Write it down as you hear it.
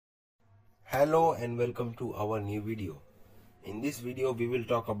Hello and welcome to our new video. In this video we will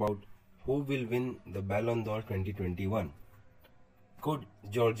talk about who will win the Ballon d'Or 2021. Could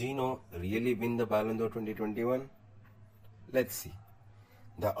Jorginho really win the Ballon d'Or 2021? Let's see.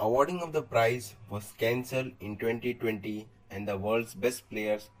 The awarding of the prize was cancelled in 2020 and the world's best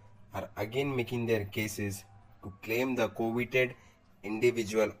players are again making their cases to claim the coveted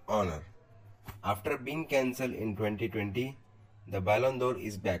individual honor. After being cancelled in 2020, the Ballon d'Or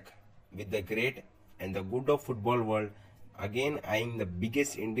is back, with the great and the good of football world again eyeing the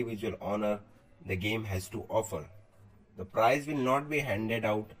biggest individual honor the game has to offer. The prize will not be handed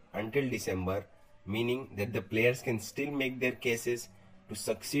out until December, meaning that the players can still make their cases to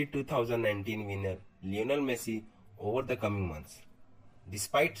succeed 2019 winner Lionel Messi over the coming months.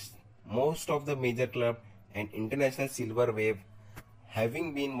 Despite most of the major club and international silver wave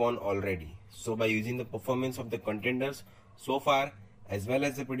having been won already, so by using the performance of the contenders so far as well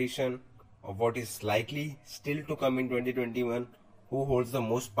as the prediction of what is likely still to come in 2021, who holds the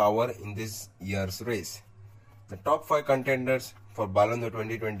most power in this year's race. The top 5 contenders for Ballon d'Or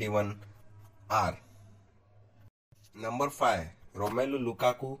 2021 are: Number 5, Romelu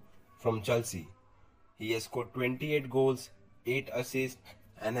Lukaku from Chelsea. He has scored 28 goals, 8 assists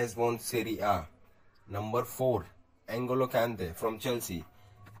and has won Serie A. Number 4, N'Golo Kante from Chelsea.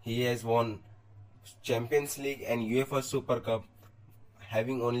 He has won Champions League and UEFA Super Cup,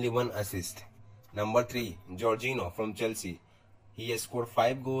 having only 1 assist. Number 3, Jorginho from Chelsea. He has scored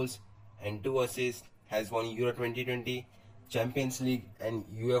 5 goals and 2 assists, has won Euro 2020, Champions League and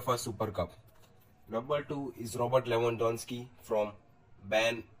UEFA Super Cup. Number 2 is Robert Lewandowski from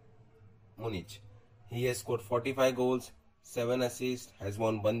Bayern Munich. He has scored 45 goals, 7 assists, has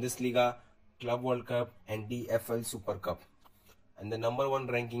won Bundesliga, Club World Cup and DFL Super Cup. And the number 1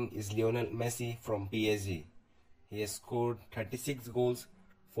 ranking is Lionel Messi from PSG. He has scored 36 goals,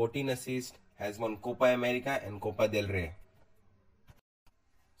 14 assists, has won Copa America and Copa del Rey.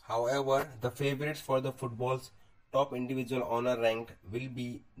 However, the favorites for the football's top individual honor ranked will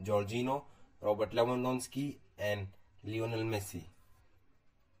be Jorginho, Robert Lewandowski and Lionel Messi.